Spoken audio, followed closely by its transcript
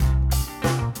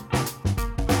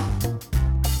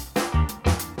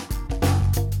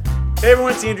Hey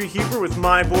everyone, it's Andrew Huber with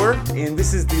MyBore, and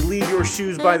this is the Leave Your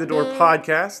Shoes by the Door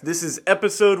podcast. This is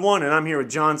episode 1, and I'm here with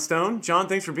John Stone. John,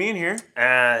 thanks for being here.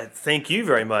 Thank you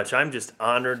very much. I'm just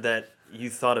honored that you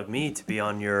thought of me to be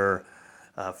on your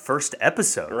first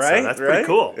episode. Right, so that's pretty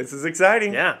cool. This is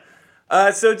exciting. Yeah.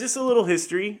 So just a little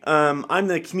history. I'm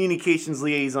the communications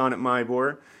liaison at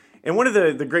MyBore, and one of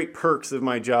the great perks of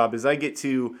my job is I get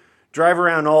to drive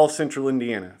around all central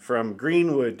Indiana, from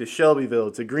Greenwood to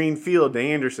Shelbyville to Greenfield to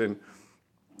Anderson.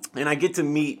 And I get to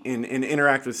meet and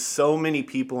interact with so many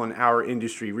people in our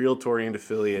industry, realtor and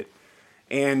affiliate.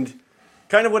 And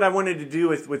kind of what I wanted to do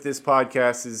with this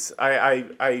podcast is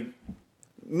I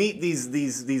meet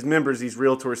these members, these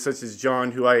realtors such as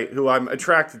John, who I'm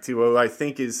attracted to, who I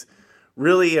think is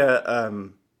really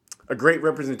a great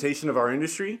representation of our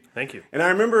industry. Thank you. And I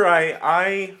remember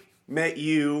I met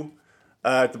you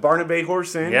at the Barnabé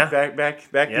Horse Inn back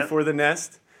before the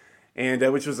Nest, and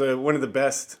which was one of the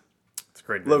best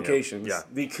Great locations. Yeah.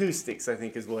 The acoustics, I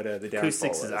think, is what the downfall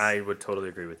Acoustics was. I would totally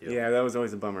agree with you. Yeah, that was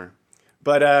always a bummer.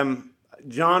 But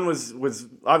John was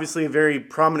obviously a very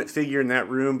prominent figure in that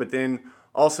room, but then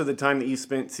also the time that you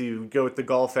spent to go with the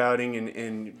golf outing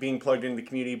and being plugged into the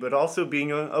community, but also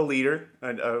being a leader,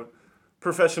 a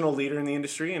professional leader in the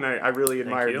industry, and I really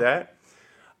admired that.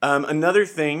 Another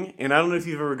thing, and I don't know if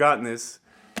you've ever gotten this,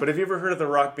 but have you ever heard of the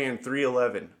rock band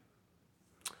 311?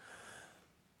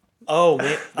 Oh,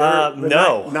 man.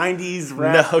 No. 90s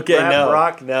rap,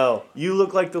 rock. No. You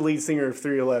look like the lead singer of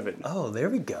 311. Oh, there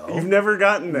we go. You've never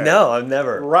gotten that? No, I've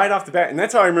never. Right off the bat. And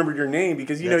that's how I remembered your name,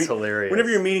 because That's hilarious.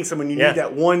 Whenever you're meeting someone, you need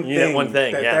that one thing. That one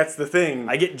thing, That's the thing.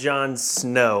 I get Jon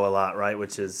Snow a lot, right?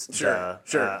 Which is, Sure.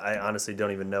 I honestly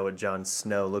don't even know what Jon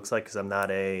Snow looks like because I'm not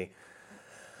a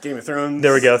Game of Thrones.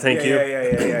 There we go, thank you.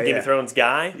 Yeah. Game of Thrones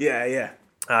guy. Yeah.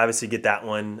 I obviously get that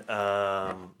one,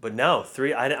 but no,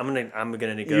 I'm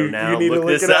gonna go now. You need look to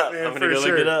this look it up, up. man, I'm gonna go for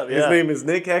sure. look it up. Yeah. His name is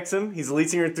Nick Hexum. He's the lead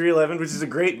singer of 311, which is a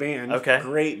great band. Okay.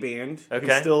 Great band.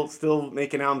 Okay. Who's still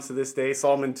making albums to this day.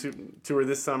 Saw him in tour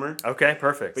this summer. Okay,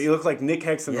 perfect. But you look like Nick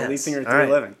Hexum, the lead singer of All right.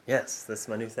 311. Yes, that's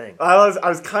my new thing. I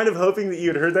was kind of hoping that you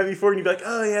had heard that before, and you'd be like,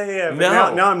 "Oh yeah." But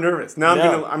No. now I'm nervous. Now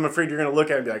No. I'm afraid you're gonna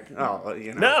look at it and be like, "Oh,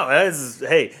 you know." No,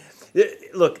 hey,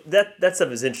 look, that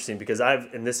stuff is interesting because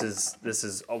this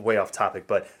is way off topic,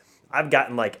 but I've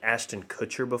gotten like Ashton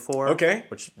Kutcher before. Okay.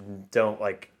 Which don't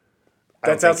like.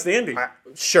 That's outstanding.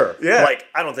 Sure. Yeah. Like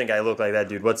I don't think I look like that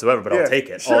dude whatsoever, but I'll take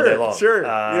it Sure, all day long. sure,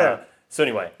 yeah. So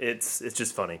anyway, it's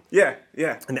just funny. Yeah.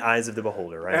 In the eyes of the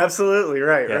beholder, right? Absolutely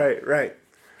right. Yeah. Right.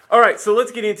 All right, so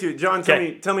let's get into it, John.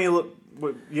 Okay. Tell me a little.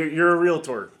 You're a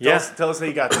realtor. Yeah. Tell us how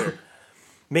you got there.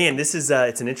 Man, this is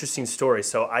it's an interesting story.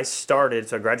 So I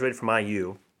graduated from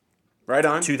IU. Right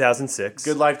on. 2006.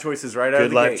 Good life choices right out of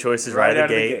the gate. Good life choices right out of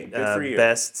the gate. Good for you.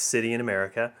 Best city in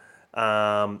America.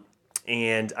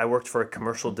 And I worked for a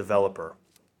commercial developer.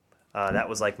 That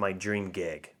was like my dream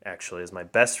gig, actually. It was my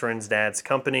best friend's dad's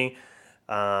company.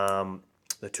 The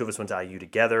two of us went to IU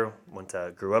together,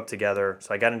 grew up together.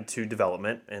 So I got into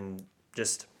development and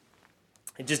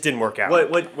it just didn't work out.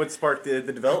 What sparked the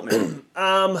development?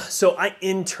 So I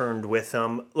interned with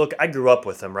him. Look, I grew up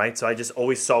with him, right? So I just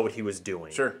always saw what he was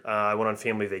doing. Sure. I went on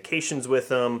family vacations with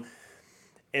him.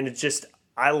 And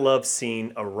I love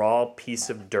seeing a raw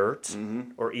piece of dirt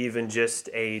or even just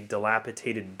a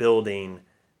dilapidated building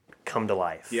come to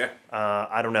life. Yeah.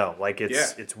 I don't know. Like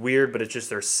it's weird, but it's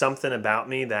just there's something about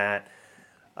me that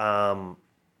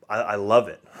I love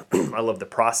it. I love the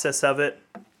process of it.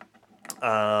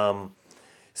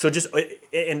 So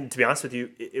and to be honest with you,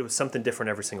 it was something different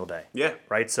every single day. Yeah.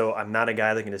 Right? So I'm not a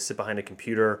guy that can just sit behind a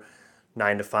computer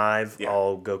 9 to 5. Yeah.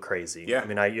 I'll go crazy. Yeah. I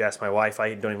mean, you ask my wife,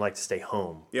 I don't even like to stay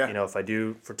home. Yeah. You know, if I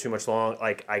do for too much long,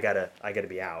 like I gotta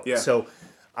be out. Yeah. So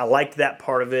I liked that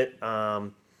part of it.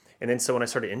 And then so when I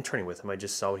started interning with him, I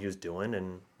just saw what he was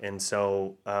doing and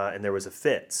so there was a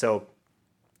fit. So,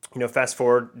 fast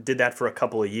forward, did that for a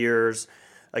couple of years.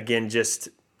 Again,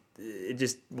 it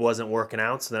just wasn't working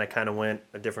out. So then I kind of went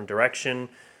a different direction.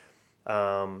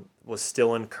 Was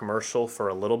still in commercial for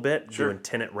a little bit, doing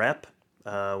tenant rep,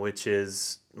 which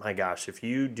is, my gosh, if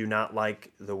you do not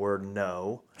like the word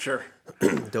no,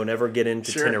 don't ever get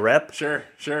into tenant rep. Sure.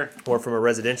 Or from a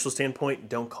residential standpoint,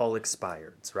 don't call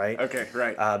expireds, right? Okay,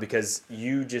 right. Because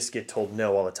you just get told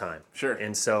no all the time. Sure.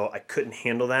 And so I couldn't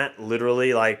handle that.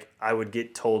 Literally, like I would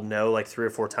get told no like 3 or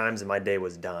 4 times and my day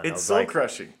was done. It's soul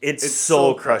crushing. It's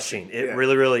soul crushing. It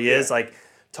really, really is. Like,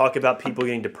 talk about people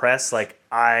getting depressed. Like,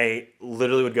 I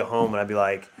literally would go home and I'd be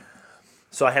like,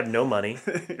 so I have no money,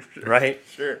 right?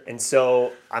 Sure. And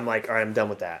so I'm like, all right, I'm done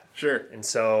with that. Sure. And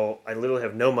so I literally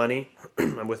have no money.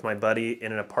 I'm with my buddy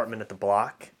in an apartment at the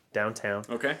Block downtown.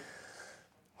 Okay.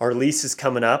 Our lease is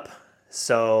coming up,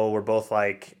 So we're both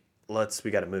like,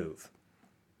 we got to move.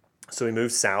 So we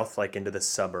moved south, like into the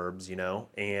suburbs,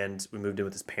 and we moved in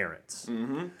with his parents.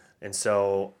 Mm-hmm. And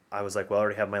so I was like, well, I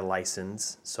already have my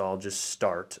license, so I'll just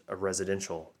start a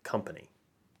residential company,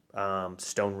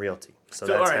 Stone Realty. So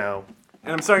that's all right. how.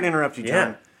 And I'm sorry to interrupt you,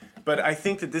 John. Yeah. But I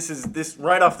think that this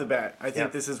right off the bat, I think Yeah.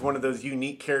 this is one of those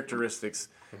unique characteristics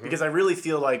because I really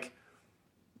feel like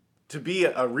to be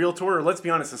a realtor, or let's be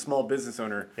honest, a small business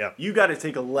owner, Yeah. you got to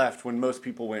take a left when most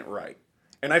people went right.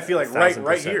 And I feel like right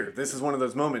 1,000%. here, this is one of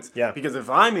those moments. Yeah. Because if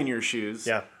I'm in your shoes,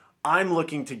 Yeah. I'm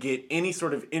looking to get any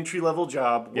sort of entry-level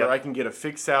job where Yep. I can get a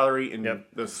fixed salary and Yep.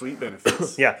 those sweet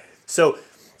benefits. Yeah. So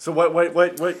So what?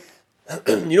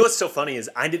 you know what's so funny is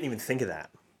I didn't even think of that.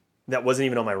 That wasn't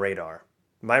even on my radar.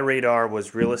 My radar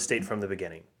was real estate from the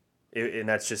beginning. And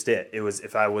that's just it. It was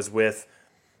if I was with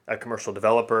a commercial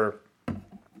developer,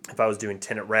 if I was doing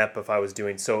tenant rep, if I was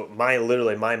doing so my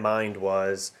mind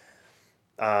was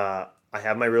I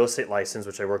have my real estate license,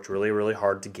 which I worked really, really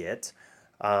hard to get.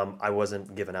 I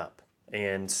wasn't giving up.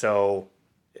 And so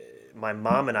my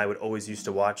mom and I would always used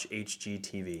to watch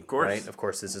HGTV. Of course. Right? Of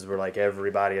course, this is where like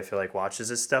everybody I feel like watches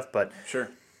this stuff. But Sure.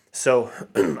 so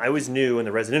I always knew in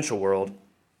the residential world,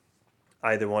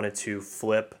 I either wanted to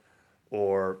flip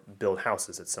or build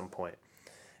houses at some point.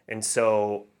 And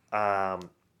so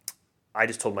I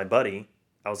just told my buddy,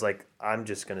 I was like, I'm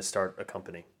just going to start a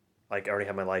company. Like, I already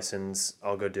have my license.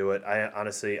 I'll go do it. I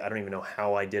don't even know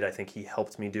how I did. I think he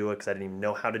helped me do it because I didn't even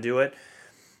know how to do it.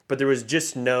 But there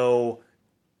was no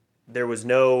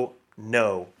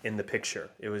in the picture.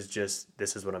 It was just,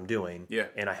 this is what I'm doing. Yeah.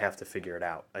 And I have to figure it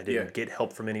out. I didn't get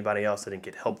help from anybody else. I didn't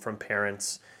get help from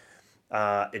parents.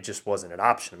 It just wasn't an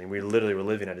option. I mean, we literally were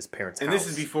living at his parents' And house.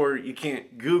 this is before you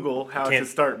can't Google how to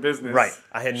start business. Right.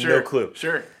 I had no clue.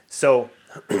 Sure. So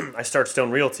I start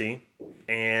Stone Realty,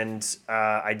 and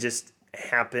I just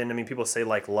happened. I mean, people say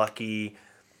like lucky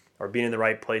or being in the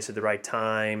right place at the right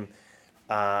time.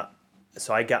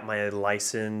 So I got my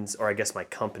license, or I guess my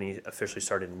company officially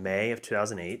started in May of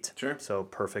 2008. Sure. So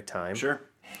perfect time. Sure.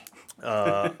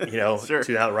 Sure.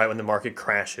 Right when the market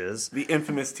crashes. The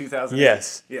infamous 2000.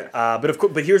 Yes. Yeah. But of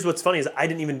course, but here's what's funny is I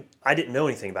didn't know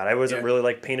anything about it. I wasn't Yeah. really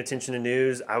like paying attention to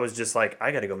news. I was just like,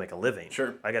 I got to go make a living.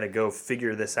 Sure. I got to go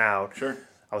figure this out. Sure.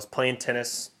 I was playing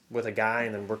tennis with a guy,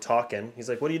 and then we're talking. He's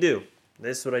like, "What do you do?"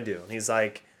 This is what I do. And he's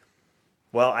like,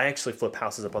 "Well, I actually flip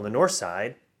houses up on the north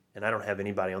side, and I don't have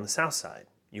anybody on the south side.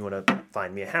 You want to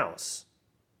find me a house?"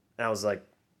 And I was like,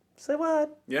 "Say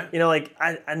what?" Yeah. Like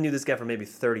I knew this guy for maybe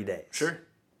 30 days. Sure.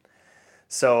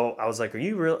 So I was like, Are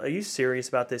you serious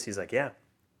about this? He's like, yeah.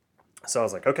 So I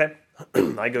was like, okay.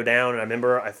 I go down, and I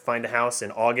remember I find a house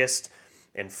in August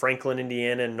in Franklin,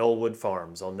 Indiana, Knollwood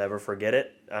Farms. I'll never forget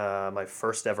it. My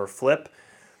first ever flip.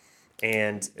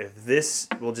 And if this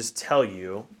will just tell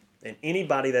you, and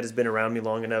anybody that has been around me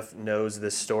long enough knows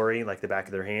this story like the back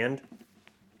of their hand,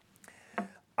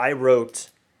 I wrote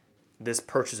this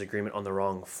purchase agreement on the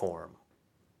wrong form.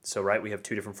 So, right, we have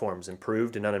two different forms,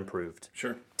 improved and unimproved.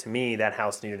 Sure. To me, that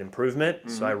house needed improvement,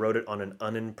 so I wrote it on an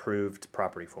unimproved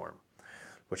property form,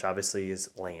 which obviously is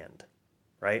land,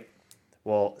 right?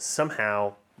 Well,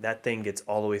 somehow that thing gets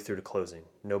all the way through to closing.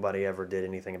 Nobody ever did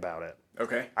anything about it.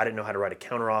 Okay. I didn't know how to write a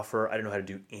counteroffer. I didn't know how to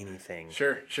do anything.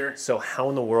 Sure. Sure. So how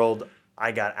in the world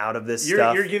I got out of this You're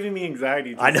stuff? you're giving me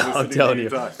anxiety. I know, I'm telling you.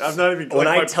 Talk. I'm not even. When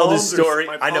like, I tell this story,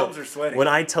 my I know. palms are sweating. When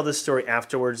I tell this story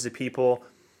afterwards to people,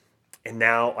 and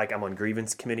now like I'm on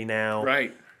grievance committee now.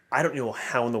 Right. I don't know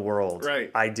how in the world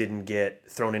Right. I didn't get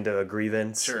thrown into a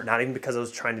grievance. Sure. Not even because I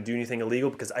was trying to do anything illegal,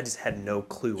 because I just had no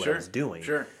clue what I was doing.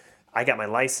 Sure. I got my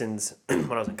license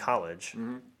when I was in college,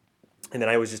 and then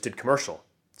I always just did commercial.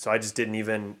 So I just didn't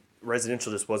even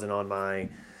residential just wasn't on my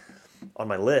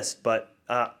list. But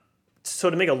so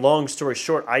to make a long story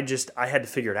short, I had to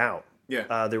figure it out.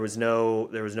 Yeah. There was no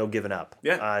giving up.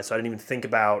 Yeah. So I didn't even think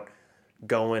about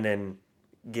going and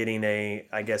getting a,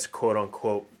 I guess, quote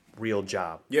unquote, real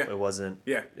job. Yeah. It wasn't.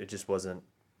 Yeah. It just wasn't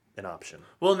an option.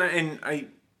 Well, and I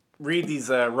read these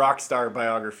rock star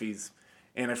biographies,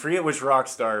 and I forget which rock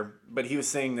star, but he was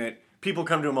saying that people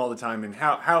come to him all the time, and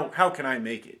how can I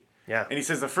make it? Yeah. And he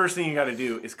says the first thing you got to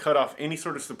do is cut off any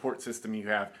sort of support system you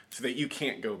have so that you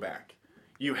can't go back.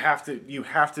 You have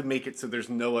to make it so there's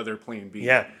no other plan B.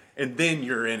 Yeah. And then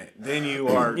you're in it. Then you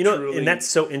are truly. And that's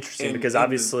so interesting because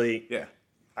obviously yeah.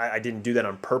 I didn't do that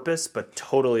on purpose, but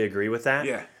totally agree with that.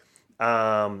 Yeah.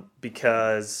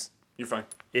 Because You're fine.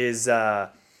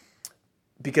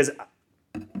 because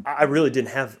I really didn't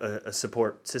have a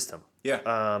support system. Yeah.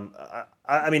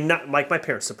 I mean, not like my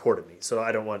parents supported me, so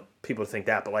I don't want people to think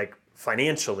that, but like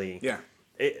financially, Yeah.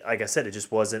 like I said, it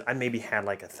just wasn't. I maybe had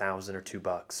like $1,000 or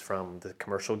 $2 from the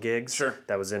commercial gigs. Sure.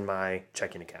 That was in my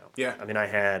checking account. Yeah. I mean, I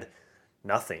had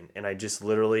nothing, and I just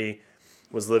literally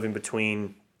was living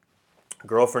between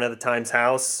girlfriend at the time's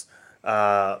house,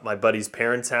 my buddy's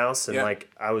parents' house, and Yeah. like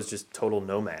I was just total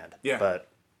nomad. Yeah. But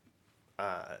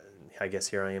I guess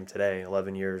here I am today,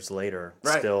 11 years later,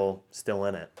 Right. still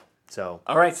in it. So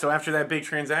All right, so after that big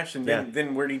transaction,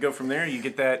 then where do you go from there? You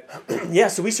get that, yeah,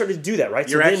 so we started to do that, right?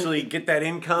 you So then- actually get that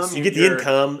income. So you get the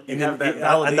income, you and have then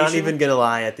that I'm not validation? even gonna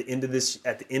lie. At the end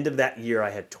of that year, I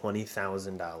had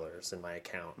 $20,000 in my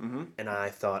account, and I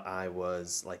thought I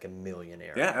was like a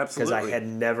millionaire. Mm-hmm. Yeah, absolutely. Because I had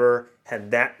never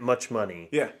had that much money.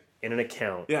 Yeah. In an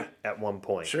account. Yeah. At one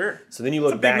point. Sure. So then you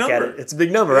look a big back at number. it. It's a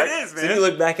big number, It right? is, So man. then you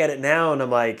look back at it now, and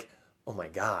I'm like, oh my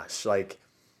gosh, like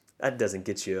that doesn't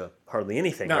get you hardly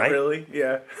anything, Not right? really,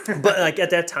 yeah. But like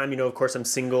at that time, of course I'm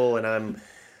single and I'm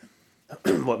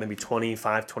maybe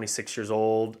 25, 26 years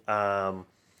old. So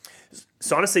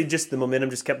honestly, just the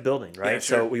momentum just kept building, right? Yeah,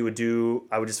 sure. So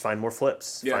I would just find more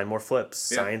flips, Yeah. Yeah.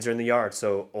 Signs are in the yard.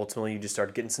 So ultimately you just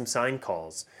start getting some sign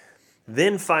calls.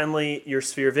 Then finally your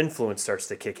sphere of influence starts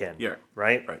to kick in. Yeah.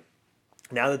 Right? Right.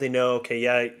 Now that they know, okay,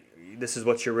 yeah, this is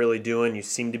what you're really doing. You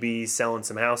seem to be selling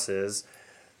some houses.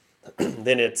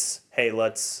 Then it's, hey,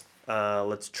 let's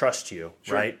trust you,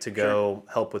 Sure, right, to go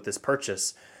help with this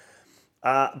purchase.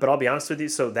 But I'll be honest with you.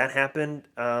 So that happened,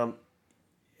 and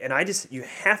you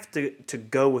have to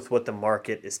go with what the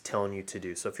market is telling you to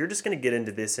do. So if you're just going to get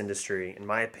into this industry, in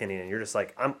my opinion, and you're just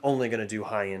like, I'm only going to do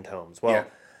high end homes. Well, Yeah.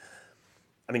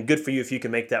 I mean, good for you if you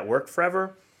can make that work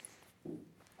forever.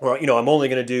 Or I'm only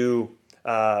going to do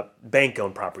bank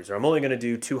owned properties, or I'm only going to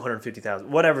do 250,000,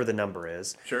 whatever the number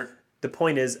is. Sure. The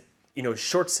point is,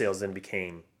 short sales then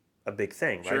became a big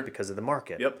thing, Sure. right? Because of the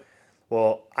market. Yep.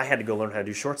 Well, I had to go learn how to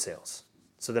do short sales.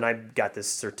 So then I got this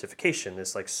certification,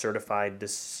 this like certified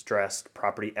distressed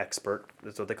property expert.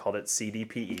 That's what they called it,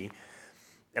 CDPE.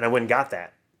 And I went and got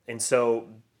that. And so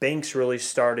banks really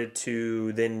started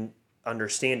to then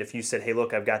understand, if you said, hey,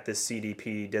 look, I've got this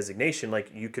CDP designation, like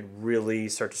you could really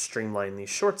start to streamline these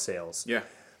short sales. Yeah.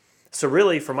 So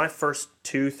really, for my first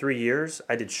 2-3 years,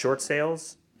 I did short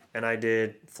sales and I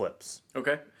did flips.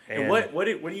 Okay. And what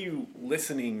are you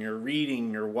listening or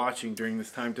reading or watching during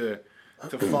this time to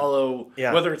follow?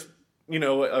 Yeah. Whether it's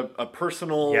a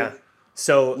personal Yeah.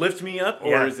 So lift me up, or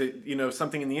Yeah. is it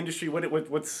something in the industry?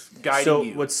 What's guiding So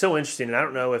you? what's so interesting, and I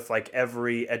don't know if like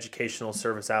every educational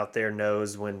service out there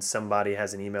knows when somebody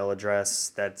has an email address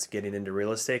that's getting into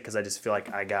real estate, because I just feel like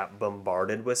I got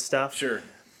bombarded with stuff. Sure.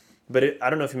 But I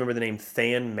don't know if you remember the name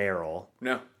Than Merrill.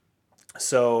 No.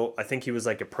 So I think he was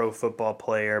like a pro football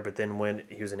player, but then when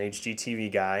he was an HGTV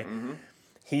guy,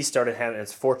 he started having,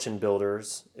 it's Fortune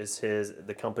Builders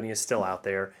the company is still out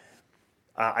there.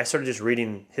 I started just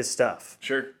reading his stuff.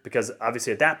 Sure. Because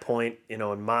obviously at that point, in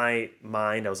my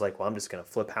mind, I was like, well, I'm just going to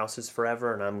flip houses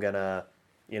forever, and I'm going to,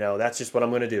 that's just what I'm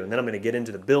going to do. And then I'm going to get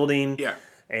into the building Yeah.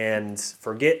 and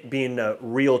forget being a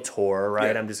realtor,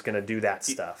 right? Yeah. I'm just going to do that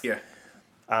stuff. Yeah.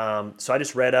 So I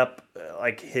just read up,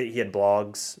 like he had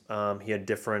blogs, he had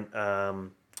different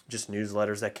just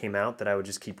newsletters that came out that I would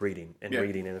just keep reading and Yeah.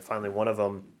 reading. And then finally one of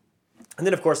them, and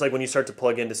then of course, like when you start to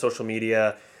plug into social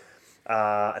media,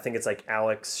 I think it's like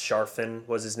Alex Sharfin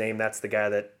was his name. That's the guy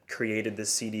that created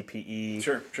this CDPE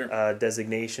Sure.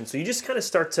 designation. So you just kind of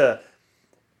start to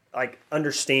like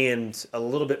understand a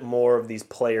little bit more of these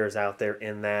players out there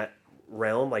in that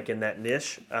realm, like in that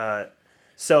niche.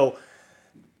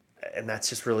 And that's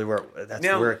just really where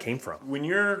it came from. When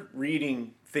you're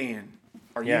reading Than,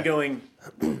 are Yeah. you going,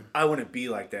 I want to be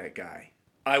like that guy.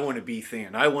 I want to be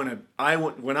Than. When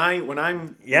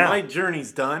my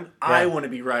journey's done, I want to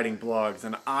be writing blogs,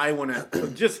 and I want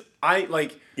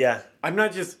to Yeah. I'm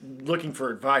not just looking for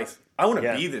advice. I want to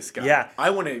Yeah. be this guy. Yeah.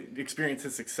 I want to experience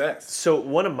his success. So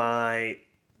one of my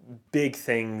big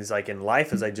things like in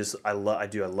life is I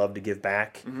love to give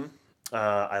back.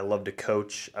 I love to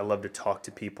coach. I love to talk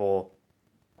to people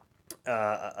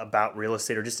about real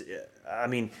estate, or just I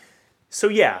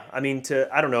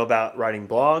don't know about writing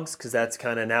blogs, because that's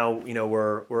kind of now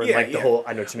we're in Yeah, like the yeah. whole,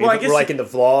 I know what you mean. Well, I We're guess like in the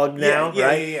vlog now, yeah,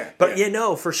 right? yeah. But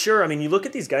no, for sure. I mean, you look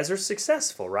at these guys; they're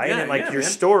successful, right? Yeah, And like yeah, your man.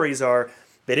 stories are,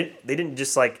 they didn't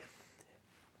just like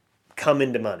come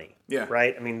into money. Yeah.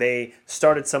 Right? I mean, they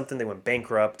started something, they went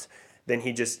bankrupt, then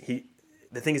the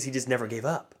thing is he just never gave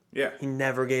up. Yeah. He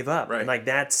never gave up. Right. And like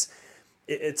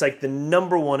it's like the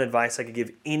number one advice I could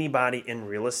give anybody in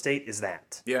real estate is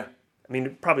that. Yeah. I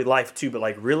mean, probably life too, but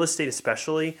like real estate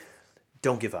especially,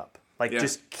 don't give up. Like Yeah.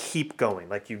 just keep going.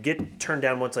 Like you get turned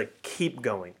down once, like keep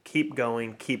going,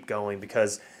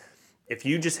 because if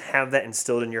you just have that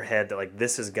instilled in your head that like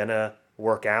this is gonna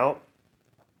work out,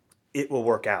 it will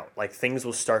work out. Like things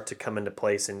will start to come into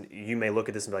place, and you may look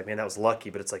at this and be like, man, that was lucky.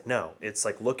 But it's like, no, it's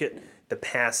like, look at the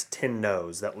past 10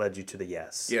 no's that led you to the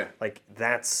yes. Yeah. Like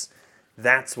that's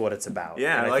what it's about.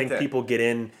 Yeah, and I I like think that. people get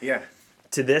in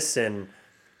to this and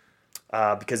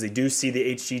because they do see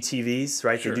the HGTVs,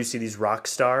 right? Sure. They do see these rock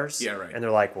stars. Yeah, right. And they're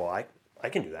like, well, I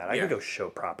can do that. I Yeah. can go show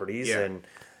properties. Yeah.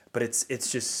 But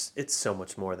it's so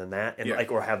much more than that. And Yeah.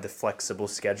 or have the flexible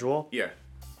schedule. Yeah.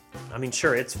 I mean,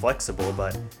 sure, it's flexible,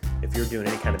 but if you're doing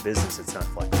any kind of business, it's not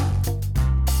flexible.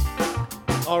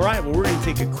 All right, well, we're going to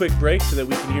take a quick break so that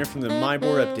we can hear from the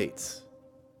MyBoard updates.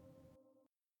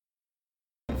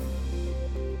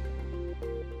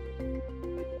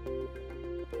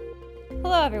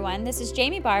 Hello everyone, this is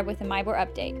Jamie Barb with the MyBoard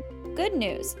update. Good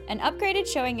news, an upgraded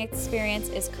showing experience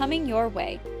is coming your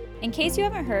way. In case you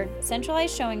haven't heard,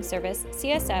 Centralized Showing Service,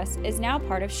 CSS, is now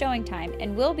part of Showing Time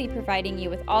and will be providing you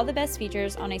with all the best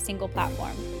features on a single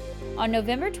platform. On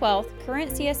November 12th,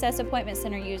 current CSS Appointment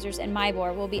Center users in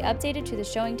MyBoard will be updated to the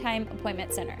Showing Time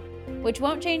Appointment Center, which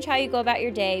won't change how you go about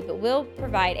your day but will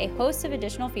provide a host of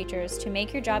additional features to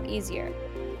make your job easier.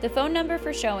 The phone number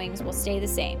for showings will stay the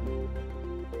same.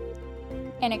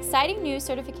 An exciting new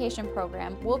certification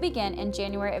program will begin in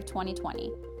January of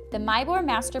 2020. The MyBoard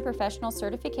Master Professional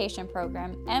Certification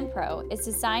Program, MPro, is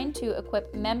designed to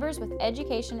equip members with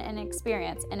education and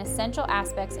experience in essential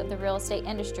aspects of the real estate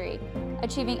industry,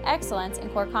 achieving excellence in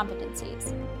core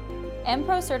competencies.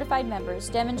 MPro certified members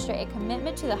demonstrate a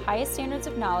commitment to the highest standards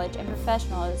of knowledge and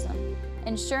professionalism,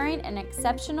 ensuring an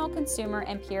exceptional consumer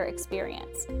and peer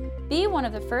experience. Be one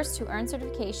of the first to earn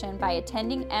certification by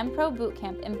attending MPro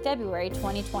Bootcamp in February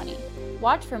 2020.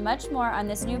 Watch for much more on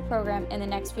this new program in the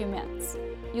next few months.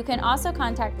 You can also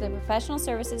contact the Professional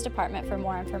Services Department for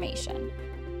more information.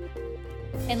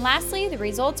 And lastly, the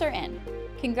results are in.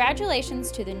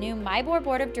 Congratulations to the new MyBoard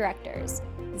Board of Directors,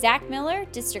 Zach Miller,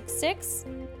 District 6,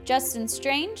 Justin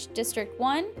Strange, District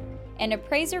 1, and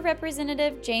Appraiser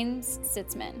Representative James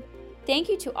Sitzman. Thank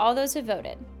you to all those who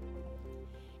voted.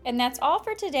 And that's all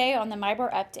for today on the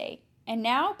MyBoard Update. And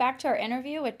now back to our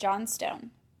interview with John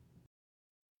Stone.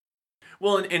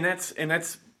 Well, and that's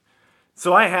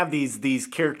so I have these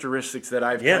characteristics that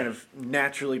I've kind of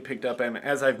naturally picked up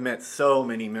as I've met so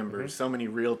many members, so many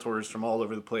realtors from all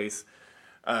over the place,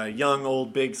 young,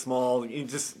 old, big, small.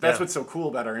 That's what's so cool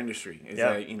about our industry is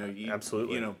that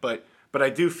absolutely. But I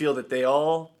do feel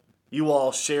that you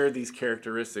all share these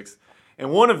characteristics,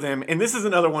 and one of them, and this is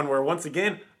another one where once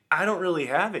again I don't really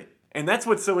have it. And that's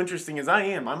what's so interesting is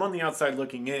I'm on the outside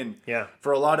looking in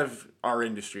for a lot of our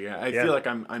industry. I feel like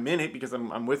I'm in it because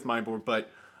I'm with MyBoard,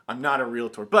 but I'm not a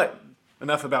realtor. But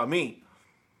enough about me.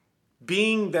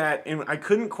 Being that, and I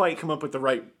couldn't quite come up with the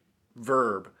right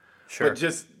verb, but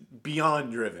just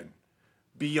beyond driven.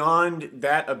 Beyond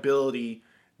that ability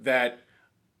that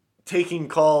taking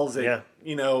calls at,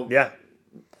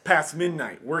 past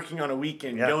midnight, working on a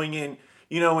weekend, going in,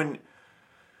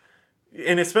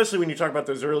 and especially when you talk about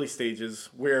those early stages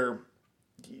where,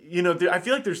 I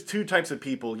feel like there's two types of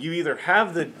people. You either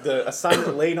have the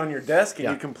assignment laid on your desk and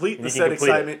you complete the set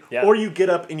assignment, or you get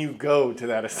up and you go to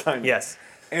that assignment. Yes.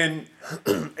 And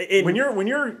when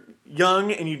you're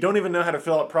young and you don't even know how to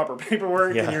fill out proper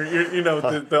paperwork, and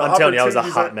the I'm telling you, I was a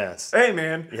opportunities hot mess. Hey,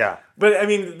 man. Yeah. But I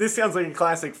mean, this sounds like a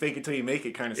classic fake it till you make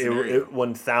it kind of scenario. It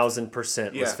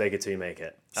 1,000% was fake it till you make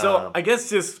it. So I guess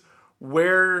just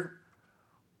where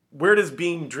does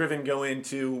being driven go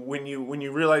into when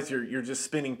you realize you're just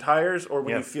spinning tires, or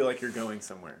when you feel like you're going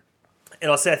somewhere? And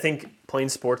I'll say I think playing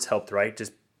sports helped, right?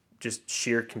 Just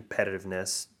sheer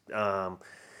competitiveness.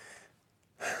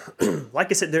 Like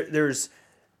I said,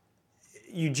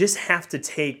 you just have to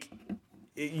take.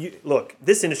 Look,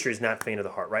 this industry is not faint of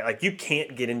the heart, right? Like you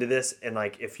can't get into this, and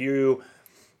like if you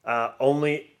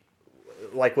only.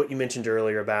 Like what you mentioned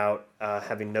earlier about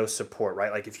having no support,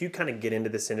 right? Like if you kind of get into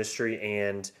this industry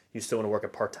and you still want to work a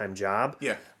part-time job,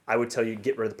 I would tell you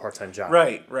get rid of the part-time job.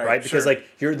 Right? Because like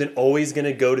you're then always going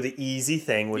to go to the easy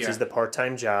thing, which is the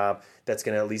part-time job that's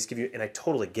going to at least give you, and I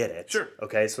totally get it. Sure.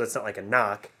 Okay, so that's not like a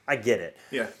knock. I get it.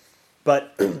 Yeah.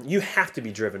 But you have to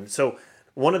be driven. So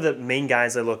one of the main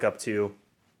guys I look up to,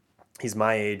 he's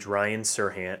my age, Ryan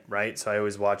Serhant, right? So I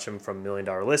always watch him from $1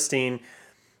 Million Listing.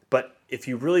 But if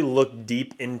you really look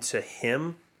deep into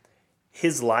him,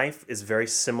 his life is very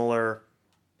similar.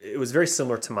 It was very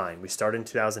similar to mine. We started in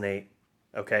 2008.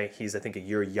 Okay, he's I think a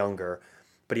year younger,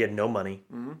 but he had no money.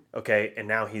 Mm-hmm. Okay, and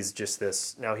now he's just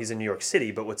this. Now he's in New York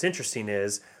City. But what's interesting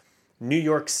is New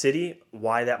York City.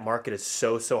 Why that market is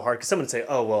so hard? Because someone would say,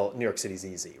 "Oh, well, New York City's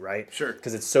easy, right?" Sure.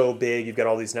 Because it's so big. You've got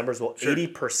all these numbers. Well, sure.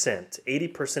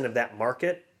 80% of that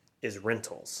market is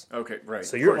rentals. Okay, right.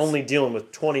 So of you're course. only dealing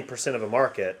with 20% of a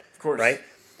market, Of course. right?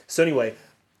 So anyway,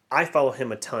 I follow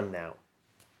him a ton now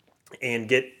and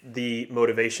get the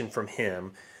motivation from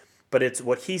him. But it's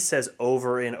what he says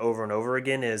over and over and over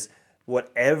again is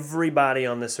what everybody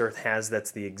on this earth has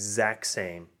that's the exact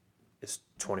same is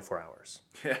 24 hours.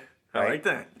 Yeah, I Right? like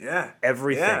that. Yeah.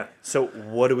 Everything. Yeah. So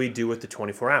what do we do with the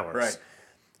 24 hours? Right.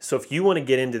 So if you want to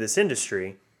get into this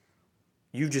industry,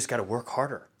 you just got to work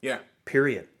harder. Yeah.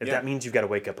 Period. If Yeah. that means you've got to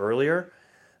wake up earlier,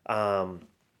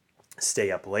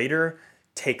 stay up later,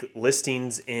 take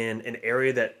listings in an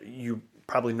area that you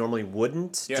probably normally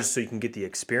wouldn't, Yeah. just so you can get the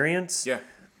experience. Yeah.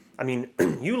 I mean,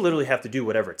 you literally have to do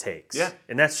whatever it takes. Yeah.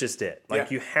 And that's just it. Like, Yeah.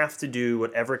 you have to do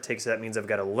whatever it takes. That means I've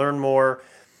got to learn more.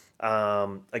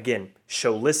 Again,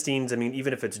 show listings. I mean,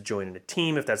 even if it's joining a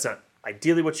team, if that's not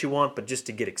ideally what you want, but just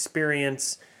to get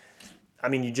experience. I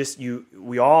mean,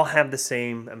 we all have the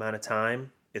same amount of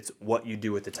time. It's what you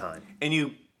do with the time. And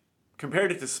you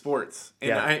compared it to sports, and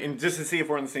Yeah. and just to see if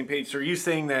we're on the same page. So are you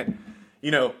saying that,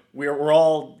 we're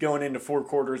all going into 4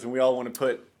 quarters and we all want to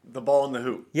put the ball in the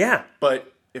hoop? Yeah.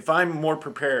 But if I'm more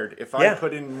prepared, if I Yeah.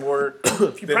 put in more,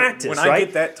 If you practice, when right? I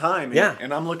get that time, and, Yeah.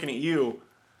 and I'm looking at you,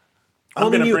 Well, I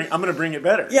I'm mean, gonna bring it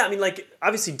better. Yeah, I mean, like,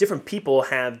 obviously different people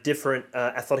have different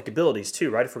athletic abilities too,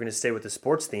 right? If we're going to stay with the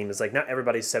sports theme, it's like not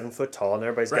everybody's 7 foot tall and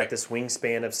everybody's Right. got this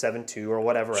wingspan of 7'2" or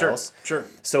whatever Sure, else. sure.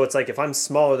 So it's like, if I'm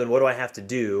smaller, then what do I have to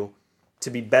do to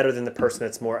be better than the person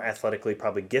that's more athletically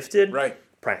probably gifted? Right.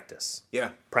 Practice.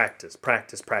 Yeah. Practice,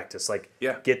 practice, practice. Like,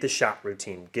 Yeah. get the shot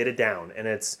routine, get it down. And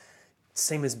it's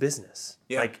same as business.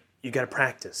 Yeah. Like, you got to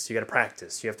practice. You got to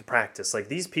practice. You have to practice. Like,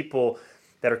 these people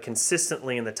that are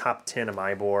consistently in the top 10 of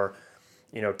MIBOR,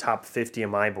 top 50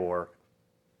 of MIBOR,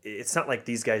 it's not like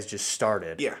these guys just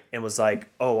started Yeah. and was like,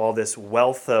 oh, all this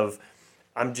wealth of,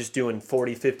 I'm just doing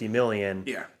 40, 50 million.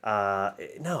 Yeah.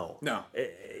 No. No.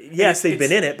 Yes, they've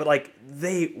been it's- in it, but like,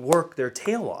 they work their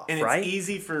tail off, And right? it's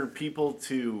easy for people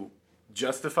to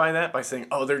justify that by saying,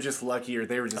 "Oh, they're just lucky," or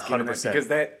 "They were just given that," 100%. because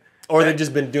that. Or that- they've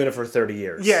just been doing it for 30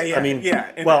 years. Yeah, yeah. I mean,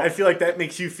 yeah. And well, I feel like that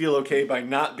makes you feel okay by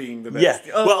not being the best.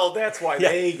 Yeah, Oh, well, that's why yeah.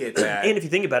 they get that. and if you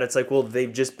think about it, it's like, well,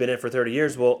 they've just been in it for 30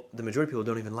 years. Well, the majority of people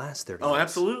don't even last 30 years. Oh,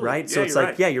 absolutely. Right? Yeah, So it's you're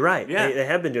like, right. yeah, you're right. Yeah. They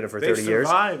have been doing it for They've 30 years.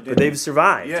 survived But and- they've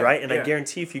survived, Yeah, right? And I yeah.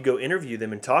 guarantee if you go interview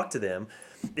them and talk to them,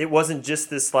 it wasn't just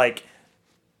this like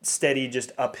steady,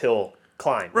 just uphill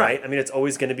climb, right? Right. I mean, it's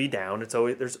always going to be down. It's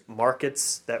always, there's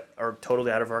markets that are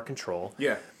totally out of our control.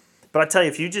 Yeah. But I tell you,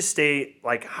 if you just stay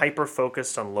like hyper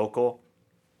focused on local,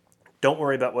 don't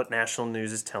worry about what national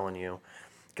news is telling you.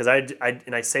 Because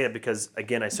I say that because,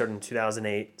 again, I started in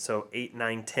 2008, so 8,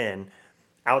 9, 10.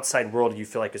 Outside world you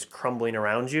feel like is crumbling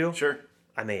around you. Sure.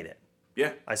 I made it.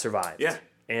 Yeah. I survived. Yeah.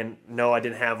 And no, I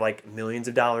didn't have like millions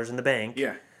of dollars in the bank.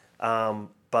 Yeah.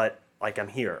 But like I'm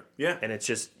here. Yeah. And it's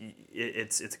just,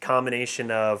 it's a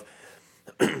combination of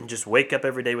just wake up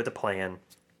every day with a plan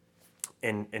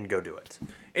and go do it.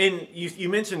 And you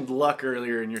mentioned luck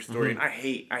earlier in your story, and I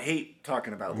hate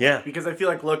talking about luck. Mm-hmm. Yeah. Because I feel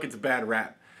like luck gets a bad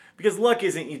rap. Because luck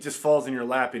isn't it just falls in your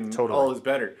lap and Totally. all is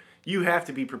better. You have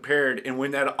to be prepared, and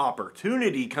when that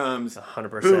opportunity comes,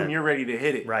 100%. boom, you're ready to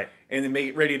hit it. Right. And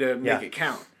then ready to make Yeah. it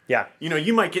count. Yeah.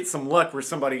 You might get some luck where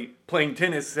somebody playing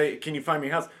tennis say, "Can you find me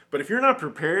a house?" But if you're not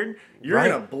prepared, you're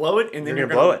Right. gonna blow it, and then You're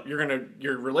gonna blow it.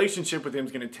 your relationship with him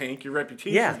is gonna tank. Your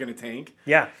reputation Yeah. is gonna tank.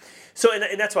 Yeah. So,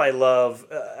 and that's why I love,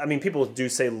 I mean, people do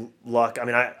say luck. I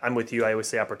mean, I'm with you. I always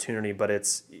say opportunity, but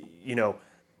it's,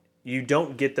 you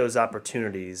don't get those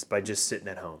opportunities by just sitting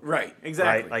at home. Right.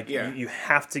 Exactly. Right? Like, yeah. you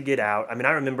have to get out. I mean,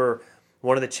 I remember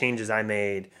one of the changes I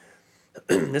made,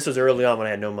 this was early on when I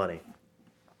had no money,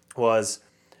 was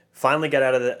finally got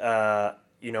out of the,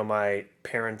 my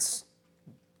parents'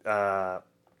 my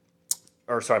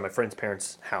friend's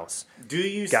parents' house. Do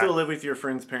you Got- still live with your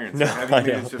friend's parents? No, Or have you I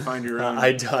managed don't. to find your own?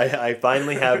 I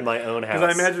finally have my own house.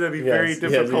 Because I imagine that'd be very Yes,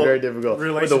 difficult. it'd be very difficult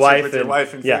Relationship with the wife with your and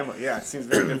wife and yeah. family. Yeah, it seems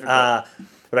very difficult.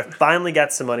 But I finally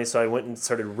got some money, so I went and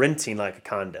started renting like a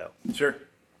condo. Sure.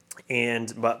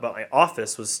 But my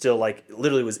office was still like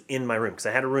literally was in my room because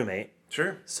I had a roommate.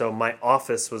 Sure. So my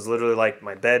office was literally like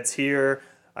my bed's here.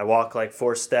 I walk like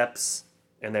 4 steps,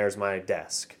 and there's my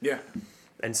desk. Yeah.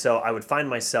 And so I would find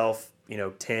myself,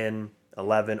 10,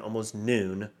 11, almost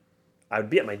noon. I would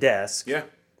be at my desk. Yeah.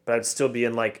 But I'd still be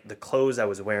in like the clothes I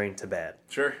was wearing to bed.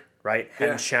 Sure. Right?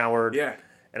 Hadn't Yeah. showered. Yeah.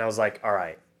 And I was like, all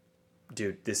right,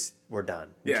 dude, we're done.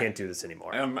 We Yeah. can't do this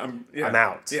anymore. I'm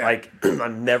out. Yeah. Like,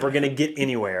 I'm never going to get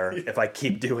anywhere if I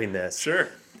keep doing this. Sure.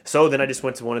 So then I just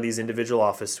went to one of these individual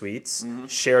office suites,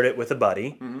 shared it with a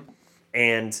buddy.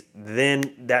 And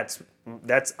then that's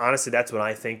honestly, that's when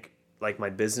I think like my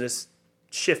business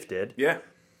shifted Yeah.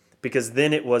 because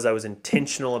then I was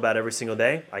intentional about every single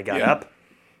day. I got Yeah.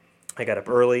 up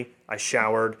early, I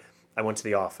showered, I went to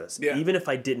the office. Yeah. Even if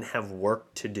I didn't have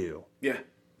work to do, Yeah.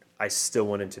 I still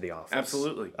went into the office.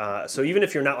 Absolutely. So even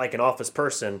if you're not like an office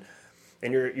person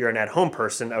and you're an at-home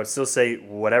person, I would still say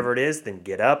whatever it is, then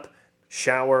get up,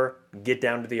 shower, get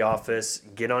down to the office,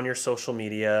 get on your social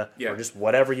media, Yeah. or just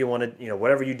whatever you want to,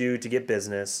 whatever you do to get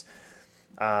business.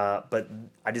 But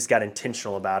I just got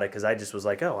intentional about it because I just was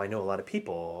like, oh, I know a lot of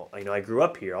people. I grew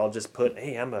up here. I'll just put,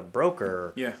 hey, I'm a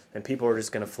broker. Yeah. And people are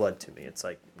just going to flood to me. It's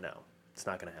like, no, it's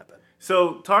not going to happen.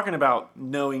 So talking about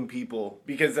knowing people,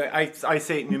 because I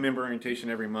say it in new member orientation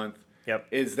every month, Yep.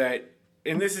 is that,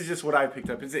 and this is just what I picked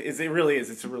up, is it really is.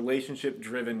 It's a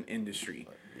relationship-driven industry.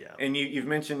 Yeah. And you've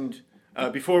mentioned,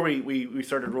 before we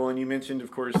started rolling, you mentioned,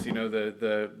 of course,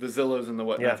 the Zillows and the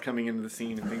whatnots Yeah. coming into the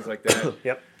scene and things like that.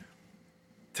 Yep.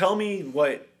 Tell me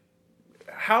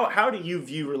how do you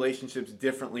view relationships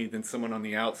differently than someone on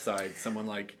the outside, someone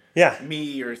like Yeah.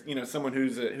 me, or someone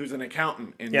who's an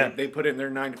accountant, and Yeah. they put in their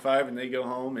 9 to 5 and they go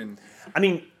home and I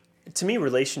mean, to me,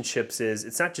 relationships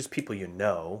it's not just people you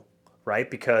know, right?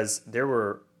 Because there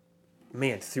were,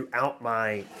 throughout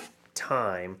my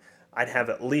time, I'd have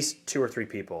at least 2 or 3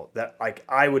 people that like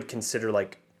I would consider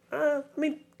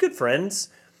good friends.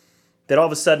 That all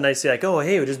of a sudden I say like, oh,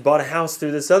 hey, we just bought a house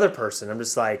through this other person. I'm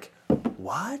just like,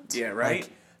 what? Yeah, right? Like,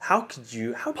 how could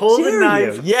you? How Pull the dare knife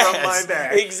you? from Yes, my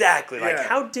back. exactly. Like, Yeah.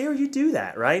 how dare you do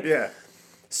that, right? yeah.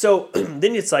 So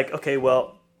then it's like, okay,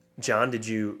 well, John, did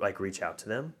you reach out to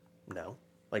them? No.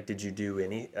 Like, did you do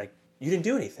you didn't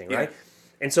do anything, Yeah. right?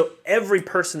 And so every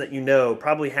person that you know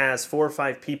probably has 4 or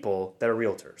 5 people that are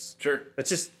realtors. Sure. It's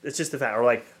just the fact. Or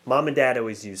like mom and dad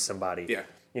always use somebody. Yeah.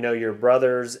 Your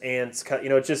brothers, aunts,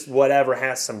 it's just whatever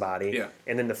has somebody. Yeah.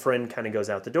 And then the friend kind of goes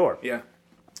out the door. Yeah.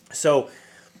 So,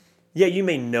 yeah, you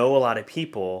may know a lot of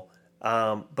people,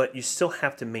 but you still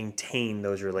have to maintain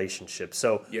those relationships.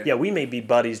 So, Yeah. we may be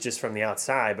buddies just from the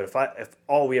outside, but if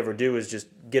all we ever do is just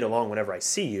get along whenever I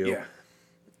see you, Yeah.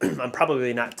 I'm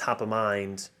probably not top of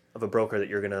mind of a broker that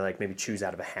you're going to maybe choose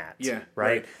out of a hat. Yeah,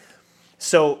 Right? right.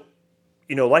 So,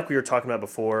 like we were talking about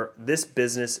before, this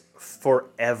business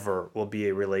forever will be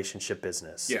a relationship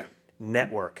business. Yeah.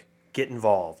 Network, get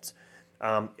involved.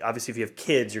 Obviously, if you have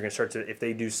kids, you're going to start to, if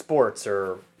they do sports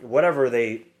or whatever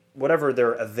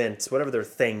their events, whatever their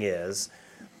thing is,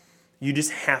 you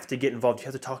just have to get involved. You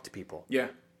have to talk to people. Yeah.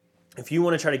 If you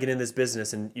want to try to get in this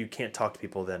business and you can't talk to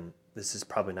people, then this is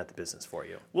probably not the business for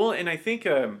you. Well, and I think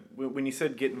when you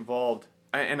said get involved,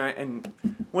 and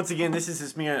once again, this is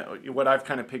just me. What I've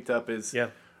kind of picked up is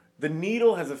the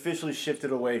needle has officially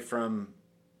shifted away from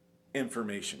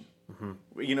information. Mm-hmm.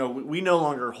 We no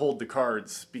longer hold the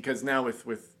cards because now with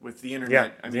the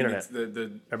internet, the internet. it's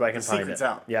the Everybody can the find secret's it.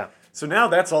 out. Yeah. So now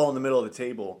that's all in the middle of the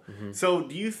table. Mm-hmm. So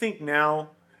do you think now?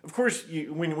 Of course,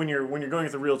 when you're going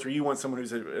with a realtor, you want someone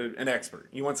who's an expert.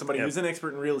 You want somebody who's an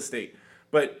expert in real estate.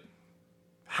 But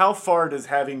how far does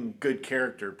having good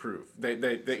character prove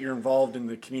that you're involved in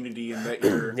the community and that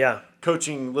you're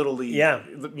coaching Little League? Yeah.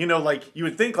 You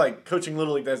would think coaching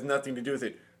Little League has nothing to do with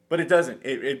it, but it doesn't.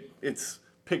 It's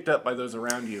picked up by those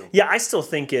around you. Yeah, I still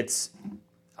think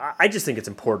I just think it's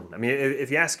important. I mean, if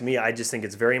you ask me, I just think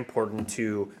it's very important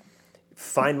to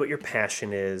find what your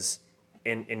passion is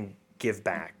and give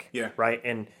back. Yeah. Right?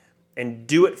 And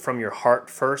do it from your heart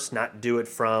first, not do it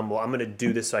from, well, I'm going to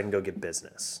do this so I can go get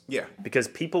business. Yeah. Because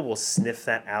people will sniff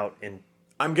that out in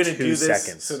I'm going to 2 do this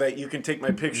seconds. so that you can take my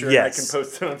picture Yes. and I can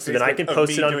post it on Facebook. So then I can of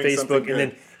post me it on doing something Facebook, and good.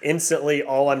 then instantly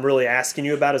all I'm really asking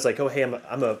you about is like, oh, hey, I'm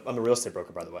a real estate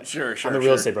broker, by the way. Sure, I'm a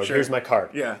real estate broker. sure. Here's my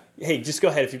card. Yeah. Hey, just go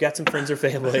ahead. If you've got some friends or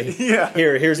family, Yeah.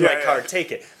 here's my Yeah, card. yeah.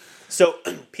 Take it. So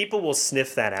people will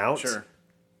sniff that out Sure.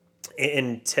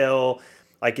 until,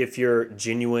 like, if you're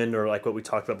genuine or like what we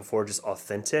talked about before, just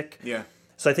authentic. Yeah.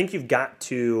 So I think you've got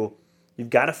to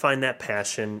find that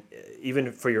passion,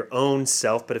 even for your own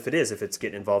self. But if it's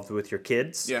getting involved with your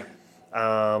kids, Yeah.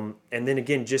 and then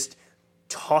again, just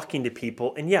talking to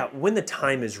people. And when the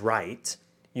time is right,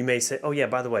 you may say, oh yeah,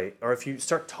 by the way, or if you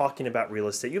start talking about real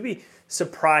estate, you'll be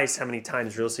surprised how many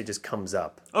times real estate just comes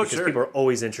up. Oh, because sure. people are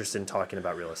always interested in talking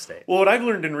about real estate. Well, what I've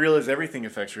learned in real is everything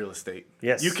affects real estate.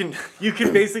 Yes. You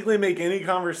can basically make any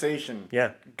conversation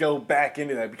go back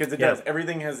into that because it Yeah. does.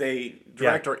 Everything has a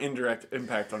direct or indirect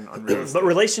impact on real estate. But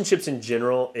relationships in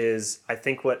general is, I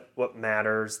think what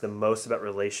matters the most about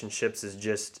relationships is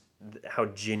just how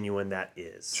genuine that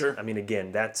is. Sure. I mean,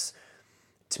 again, that's,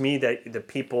 to me, that the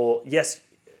people, yes,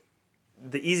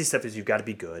 the easy stuff is you've got to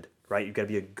be good, right? You've got to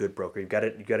be a good broker. You've got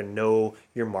to know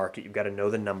your market. You've got to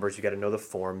know the numbers. You've got to know the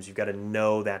forms. You've got to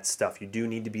know that stuff. You do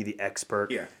need to be the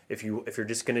expert. Yeah. If you're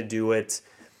just going to do it,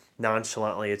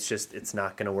 nonchalantly, it's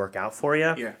not going to work out for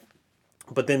you. Yeah.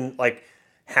 But then, like,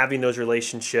 having those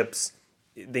relationships,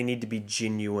 they need to be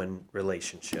genuine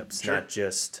relationships, Sure. not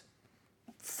just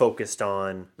focused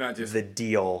on Not just the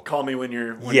deal. Call me when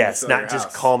you Yes, sell not your just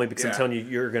house. call me because I'm Yeah. telling you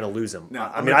you're going to lose them. No,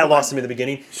 I I'm mean, gonna I put lost my- them in the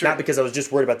beginning, Sure. not because I was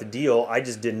just worried about the deal. I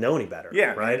just didn't know any better.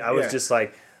 Yeah, Right? man, I was yeah. just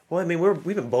like, well, I mean,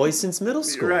 we've been boys since middle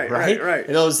school. Right, Right. right.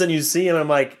 And all of a sudden you see him and I'm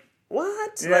like,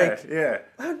 what? Yeah, Like, yeah.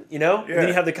 you know? And then Yeah.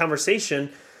 you have the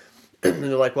conversation and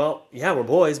they're like, well, yeah, we're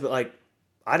boys, but like,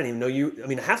 I didn't even know you. I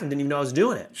mean, half of them didn't even know I was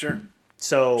doing it. Sure.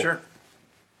 So, Sure.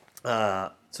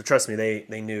 so trust me,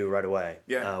 they knew right away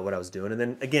Yeah. what I was doing. And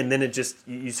then again, it just,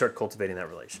 you start cultivating that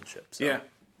relationship. So, Yeah.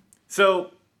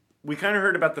 So we kind of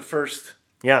heard about the first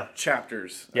Yeah.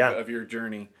 chapters Yeah. of your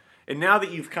journey. And now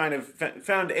that you've kind of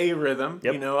found a rhythm,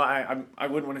 Yep. you know, I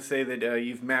wouldn't want to say that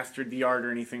you've mastered the art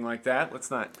or anything like that. Let's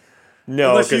not.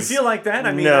 No, Unless you 'cause- feel like that.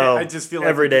 I mean, no, I just feel like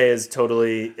every day is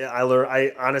totally.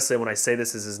 I honestly, when I say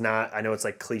this is not. I know it's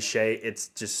like cliche. It's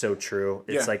just so true.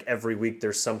 It's Yeah. like every week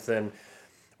there's something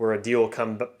where a deal will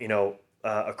come,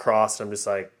 across. And I'm just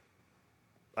like,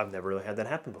 I've never really had that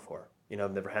happen before.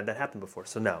 I've never had that happen before.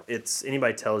 So no, it's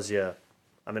anybody tells you.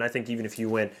 I mean, I think even if you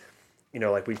went,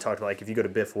 like we talked about, like if you go to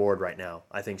Biff Ward right now,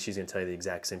 I think she's gonna tell you the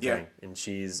exact same Yeah. thing. And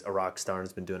she's a rock star and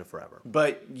has been doing it forever.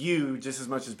 But you, just as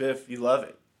much as Biff, you love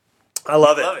it. I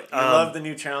love it. Love it. You love the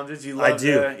new challenges. You love I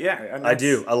do. and I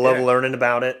do. I love yeah. learning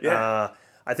about it. Yeah.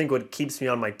 I think what keeps me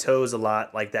on my toes a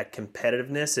lot, like that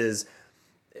competitiveness, is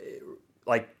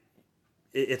like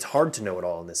it's hard to know it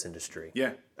all in this industry.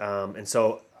 Yeah. And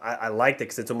so I like that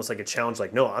because it's almost like a challenge.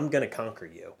 Like, no, I'm going to conquer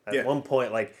you. At Yeah. one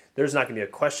point, like, there's not going to be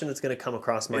a question that's going to come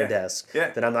across my Yeah. desk Yeah.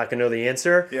 that I'm not going to know the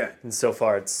answer. Yeah. And so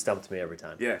far, it's stumped me every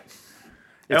time. Yeah.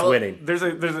 It's Well, winning.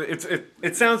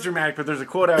 It sounds dramatic, but there's a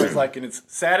quote I always like, and it's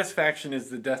satisfaction is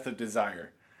the death of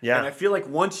desire. Yeah. And I feel like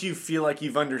once you feel like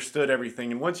you've understood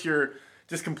everything, and once you're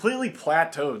just completely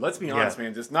plateaued, let's be honest,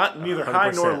 man, just neither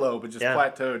high nor 100%. low, but just Yeah.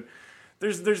 plateaued.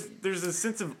 There's a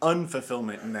sense of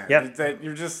unfulfillment in that. Yeah. That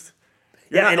you're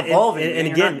Yeah, not and evolving, and and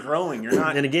you're again, not growing. You're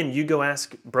not. And again, you go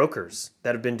ask brokers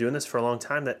that have been doing this for a long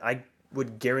time that I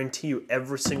would guarantee you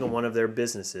every single one of their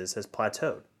businesses has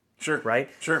plateaued, Sure. right?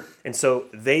 Sure. And so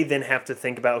they then have to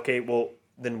think about, okay, well,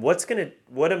 then what's it going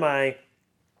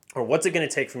to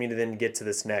take for me to then get to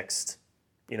this next,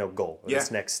 goal, or Yeah.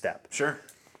 this next step? Sure.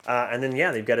 And then,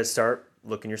 they've got to start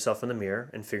looking yourself in the mirror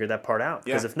and figure that part out.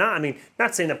 Because Yeah. if not, I mean,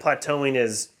 not saying that plateauing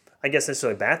is, I guess,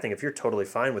 necessarily a bad thing. If you're totally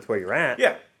fine with where you're at,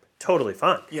 Yeah. totally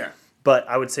fine. Yeah. But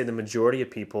I would say the majority of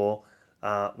people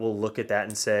will look at that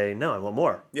and say, no, I want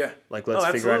more. Yeah. Like, let's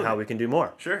Oh, figure out how absolutely. we can do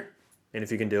more. Sure. And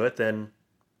if you can do it, then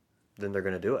they're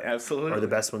going to do it. Absolutely. Or the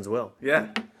best ones will. Yeah.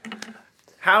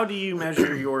 How do you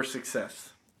measure your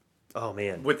success? Oh,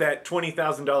 man. With that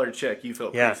 $20,000 check, you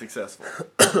felt Yeah. pretty successful.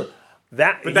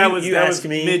 That was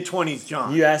mid-20s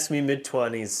John. You asked me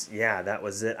mid-20s. Yeah, that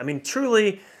was it. I mean,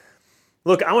 truly,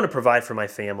 look, I want to provide for my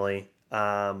family.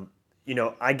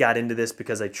 I got into this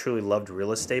because I truly loved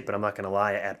real estate, but I'm not going to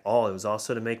lie at all. It was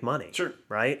also to make money. Sure.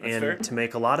 Right? That's and fair. to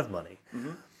make a lot of money.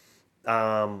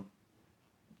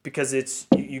 Because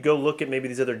you go look at maybe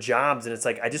these other jobs and it's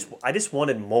like I just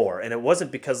wanted more, and it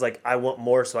wasn't because like I want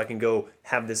more so I can go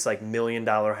have this like $1 million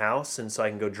house and so I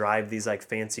can go drive these like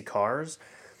fancy cars.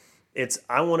 It's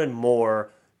I wanted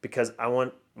more because I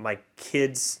want my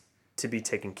kids to be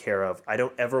taken care of. I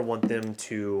don't ever want them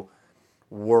to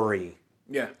worry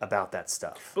Yeah. about that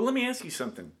stuff. But let me ask you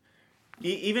something.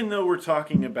 Even though we're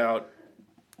talking about,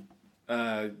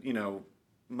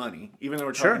 money, even though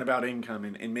we're Sure. talking about income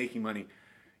and making money,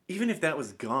 even if that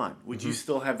was gone, would you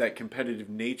still have that competitive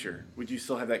nature? Would you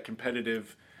still have that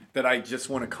competitive that I just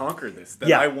want to conquer this? That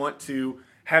Yeah. I want to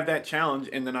have that challenge,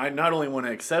 and then I not only want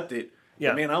to accept it,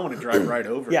 Yeah. but man, I want to drive right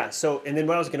over it. Yeah. So, and then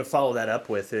what I was going to follow that up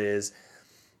with is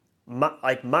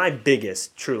my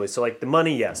biggest, truly. So, like the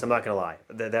money, yes, I'm not going to lie.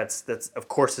 That's of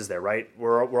course is there, right?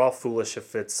 We're all foolish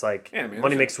if it's like Yeah, man,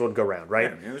 money there's makes the world go round, Yeah,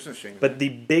 right? man, there's no shame. But the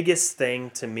biggest thing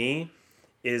to me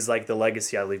is like the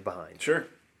legacy I leave behind. Sure.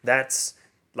 That's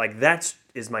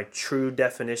is my true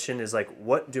definition. Is like,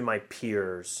 what do my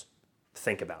peers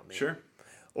think about me? Sure.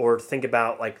 Or think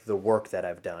about like the work that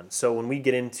I've done. So when we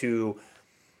get into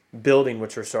building,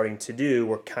 which we're starting to do,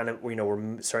 we're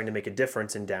starting to make a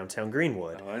difference in downtown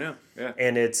Greenwood. Oh, I know. Yeah.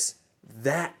 And it's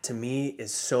that to me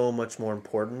is so much more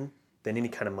important than any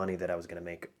kind of money that I was going to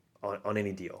make on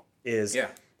any deal. Is Yeah.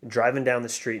 driving down the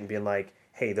street and being like,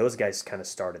 hey, those guys kind of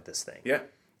started this thing. Yeah.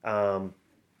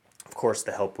 Of course,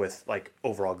 the help with like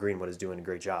overall Greenwood is doing a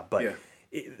great job. But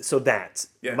Yeah. so that's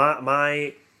Yeah.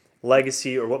 my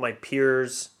legacy or what my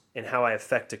peers and how I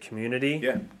affect a community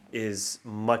Yeah. is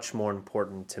much more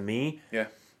important to me. Yeah.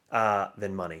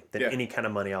 than money, than Yeah. any kind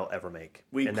of money I'll ever make.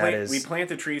 We and plant, that is, we plant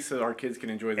the trees so our kids can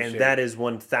enjoy the and shade. that is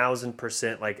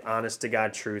 1,000% like honest to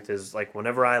God truth is like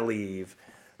whenever I leave,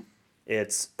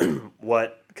 it's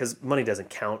because money doesn't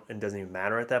count and doesn't even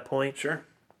matter at that point. Sure.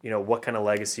 What kind of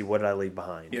legacy, what did I leave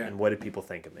behind? Yeah. And what did people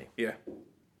think of me? Yeah.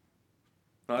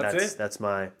 Well, that's it. That's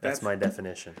my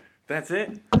definition. That's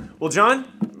it. Well, John,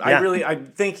 Yeah. I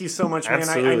thank you so much, man.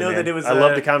 Absolutely, I know man. that it was. I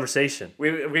love the conversation.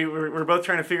 We're both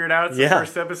trying to figure it out. It's Yeah. the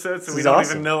first episode, so This we is don't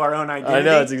awesome. even know our own identity. I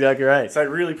know, that's exactly right. So I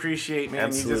really appreciate, man, you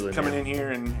Absolutely, just coming man. in here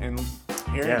and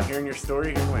hearing Yeah. hearing your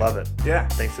story. Hearing Love it. Yeah.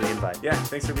 Thanks for the invite. Yeah.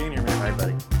 Thanks for being here, man. All right,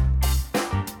 buddy.